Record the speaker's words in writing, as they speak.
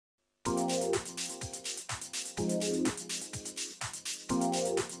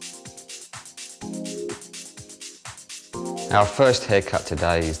Our first haircut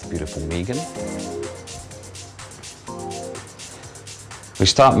today is the beautiful Megan. We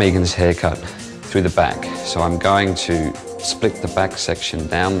start Megan's haircut through the back, so I'm going to split the back section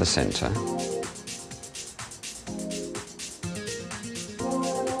down the centre.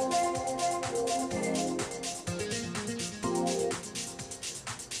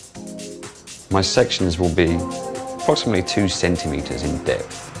 My sections will be approximately 2 centimetres in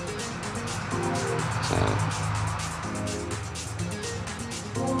depth.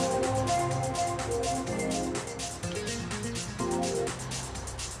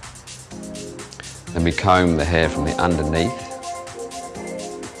 Then we comb the hair from the underneath,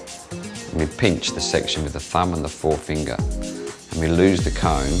 and we pinch the section with the thumb and the forefinger, and we lose the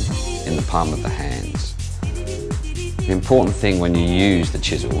comb in the palm of the hands. The important thing when you use the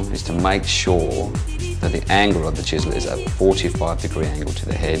chisel is to make sure that the angle of the chisel is at a 45-degree angle to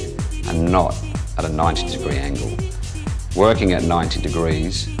the head and not at a 90-degree angle. Working at 90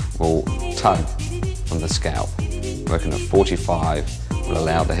 degrees will tug from the scalp. Working at 45 will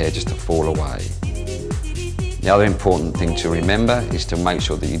allow the hair just to fall away. The other important thing to remember is to make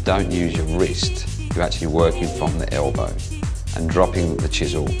sure that you don't use your wrist. You're actually working from the elbow and dropping the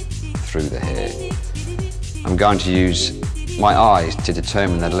chisel through the hair. I'm going to use my eyes to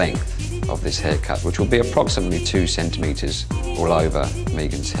determine the length of this haircut, which will be approximately 2 centimetres all over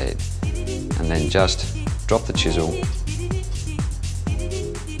Megan's head. And then just drop the chisel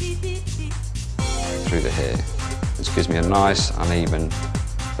through the hair. This gives me a nice, uneven,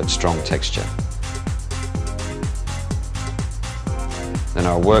 but strong texture. Then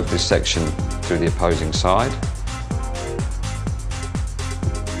I'll work this section through the opposing side.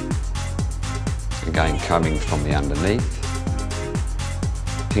 Again, combing from the underneath,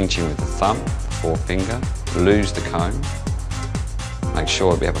 pinching with the thumb, forefinger, lose the comb, make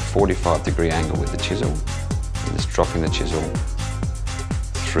sure we have a 45-degree angle with the chisel, and just dropping the chisel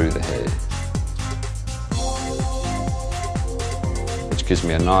through the hair, which gives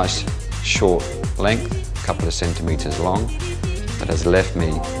me a nice short length, a couple of centimetres long, that has left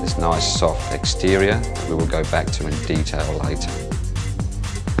me this nice soft exterior that we will go back to in detail later.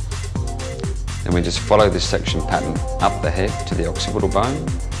 Then we just follow this section pattern up the head to the occipital bone.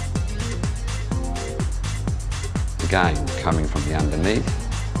 Again, coming from the underneath,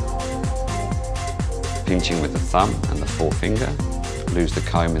 pinching with the thumb and the forefinger, lose the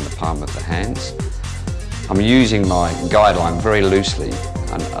comb in the palm of the hands. I'm using my guideline very loosely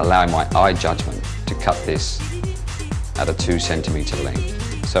and allowing my eye judgment to cut this at a 2 centimetre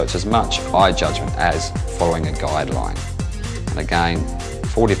length. So it's as much eye judgment as following a guideline. And again,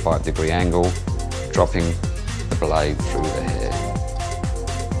 45-degree angle, dropping the blade through the hair.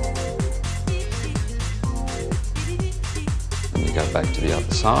 Then we go back to the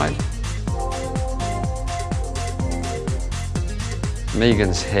other side.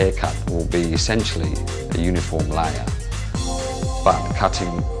 Megan's haircut will be essentially a uniform layer, but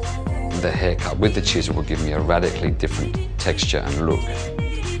cutting the haircut with the chisel will give me a radically different texture and look.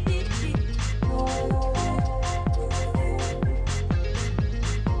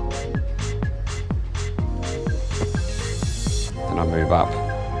 Then I move up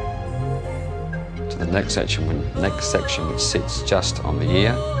to the next section, which sits just on the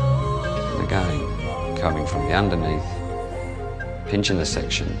ear. And again, coming from the underneath, pinching the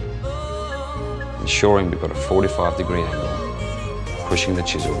section, ensuring we've got a 45-degree angle, pushing the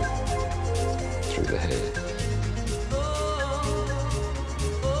chisel through the hair.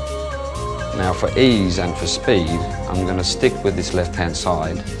 Now for ease and for speed, I'm going to stick with this left-hand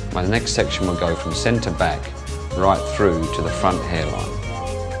side. My next section will go from centre back right through to the front hairline.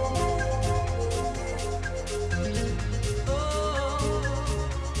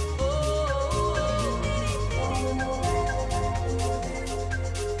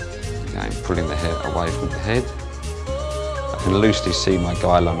 Again, pulling the hair away from the head. I can loosely see my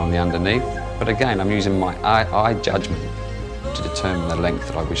guideline on the underneath, but again, I'm using my eye judgment to determine the length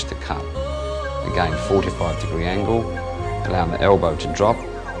that I wish to cut. Again, 45-degree angle, allowing the elbow to drop,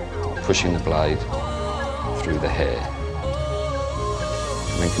 pushing the blade through the hair.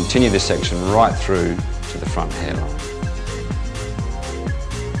 And then continue this section right through to the front hairline.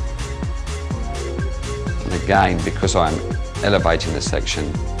 And again, because I'm elevating the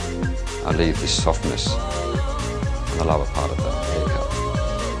section, I leave this softness on the lower part of the haircut.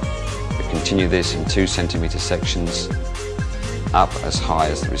 We continue this in 2 centimetre sections up as high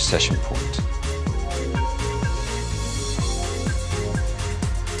as the recession point.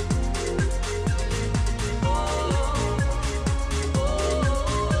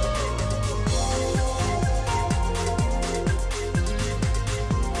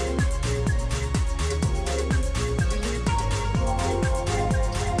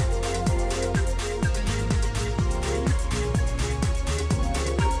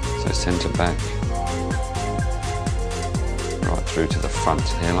 the centre back, right through to the front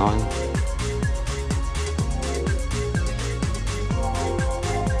hairline.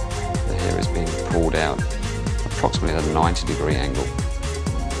 The hair is being pulled out approximately at a 90-degree angle,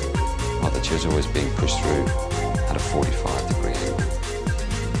 while the chisel is being pushed through at a 45-degree angle.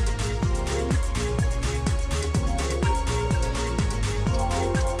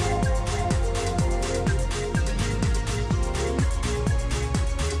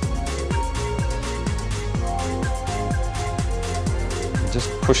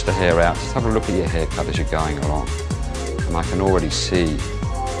 Just push the hair out, just have a look at your haircut as you're going along. And I can already see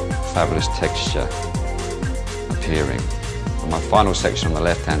fabulous texture appearing. On my final section on the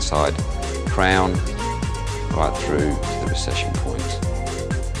left-hand side, crown right through to the recession point.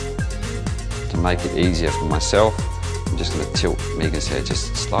 To make it easier for myself, I'm just going to tilt Megan's hair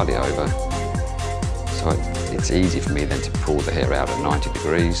just slightly over. So it's easy for me then to pull the hair out at 90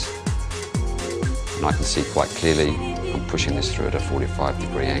 degrees. And I can see quite clearly I'm pushing this through at a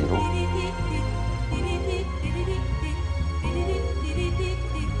 45-degree angle.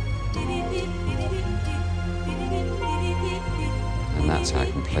 And that's how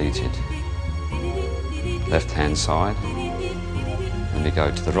completed. Left-hand side. Then we go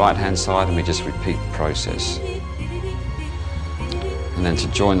to the right-hand side and we just repeat the process. And then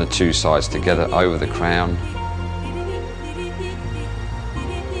to join the two sides together over the crown,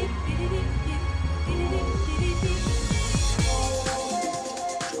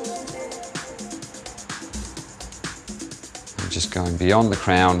 just going beyond the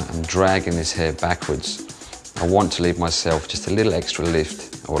crown and dragging this hair backwards. I want to leave myself just a little extra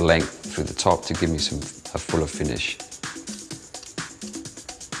lift or length through the top to give me a fuller finish.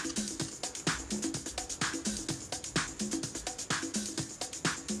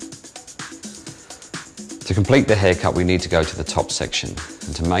 To complete the haircut, we need to go to the top section.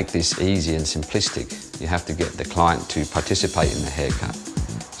 And to make this easy and simplistic, you have to get the client to participate in the haircut.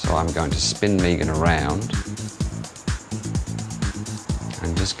 So I'm going to spin Megan around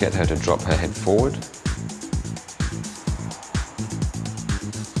and just get her to drop her head forward.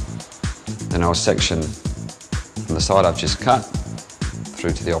 Then I'll section from the side I've just cut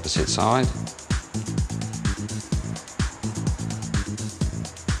through to the opposite side.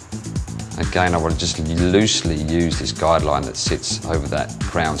 Again, I want to just loosely use this guideline that sits over that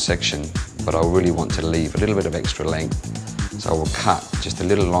crown section, but I really want to leave a little bit of extra length, so I will cut just a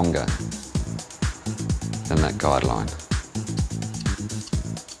little longer than that guideline.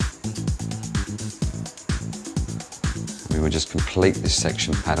 We will just complete this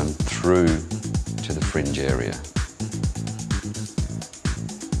section pattern through to the fringe area.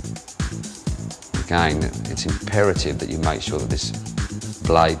 Again, it's imperative that you make sure that this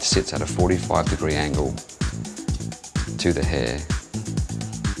blade sits at a 45-degree angle to the hair,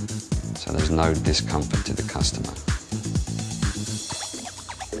 so there's no discomfort to the customer.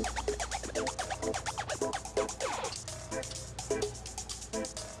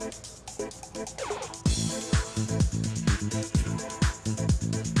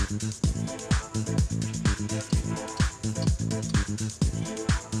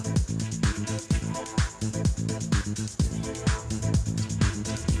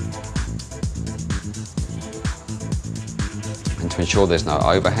 And to ensure there's no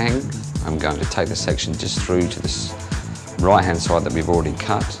overhang, I'm going to take the section just through to this right-hand side that we've already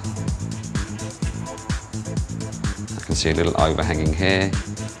cut. I can see a little overhanging hair,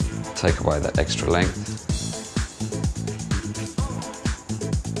 take away that extra length.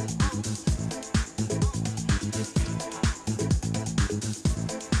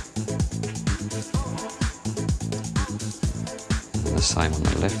 And the same on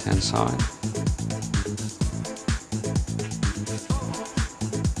the left-hand side.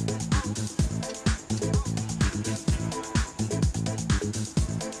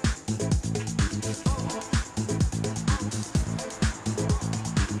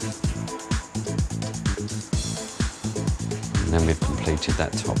 And then we've completed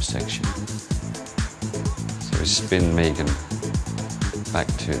that top section. So we spin Megan back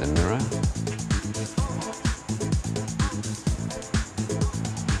to the mirror.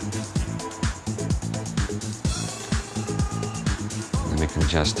 And we can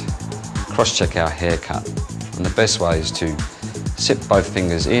just cross-check our haircut. And the best way is to sit both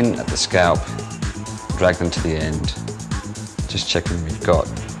fingers in at the scalp, drag them to the end, just checking we've got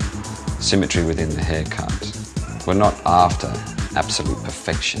symmetry within the haircut. We're not after absolute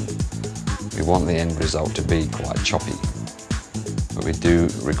perfection. We want the end result to be quite choppy, but we do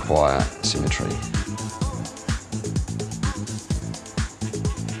require symmetry.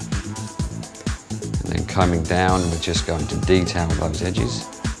 And then combing down, we're just going to detail those edges.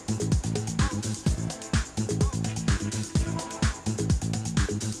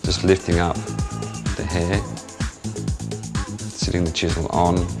 just lifting up the hair, sitting the chisel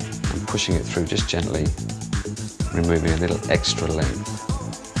on and pushing it through just gently, removing a little extra length.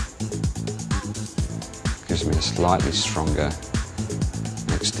 Gives me a slightly stronger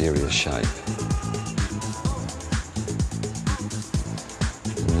exterior shape.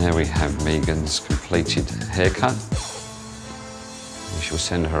 And there we have Megan's completed haircut. We shall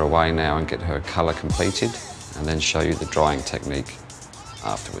send her away now and get her colour completed, and then show you the drying technique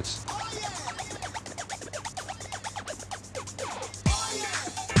afterwards.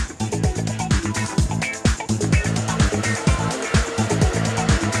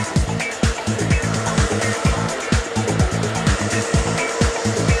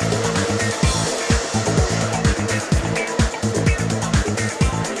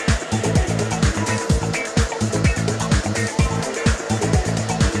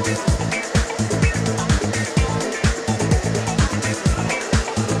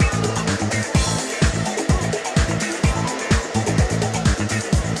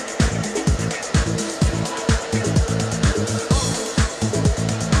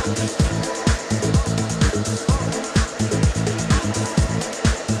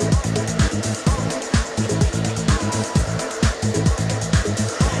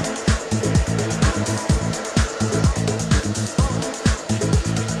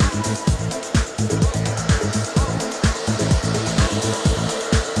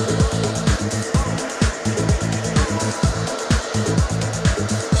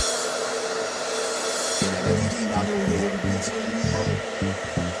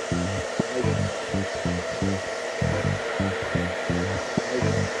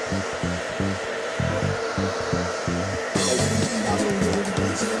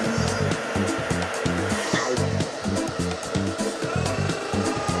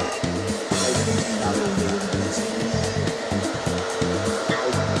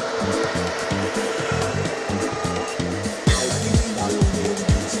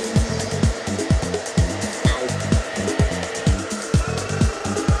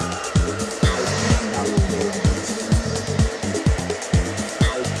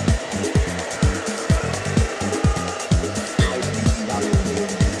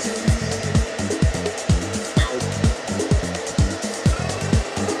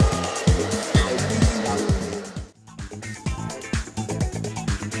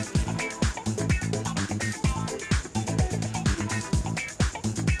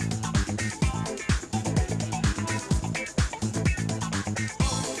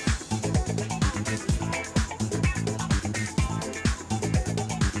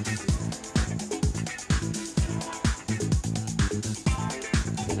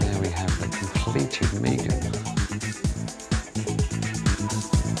 Completed Megan.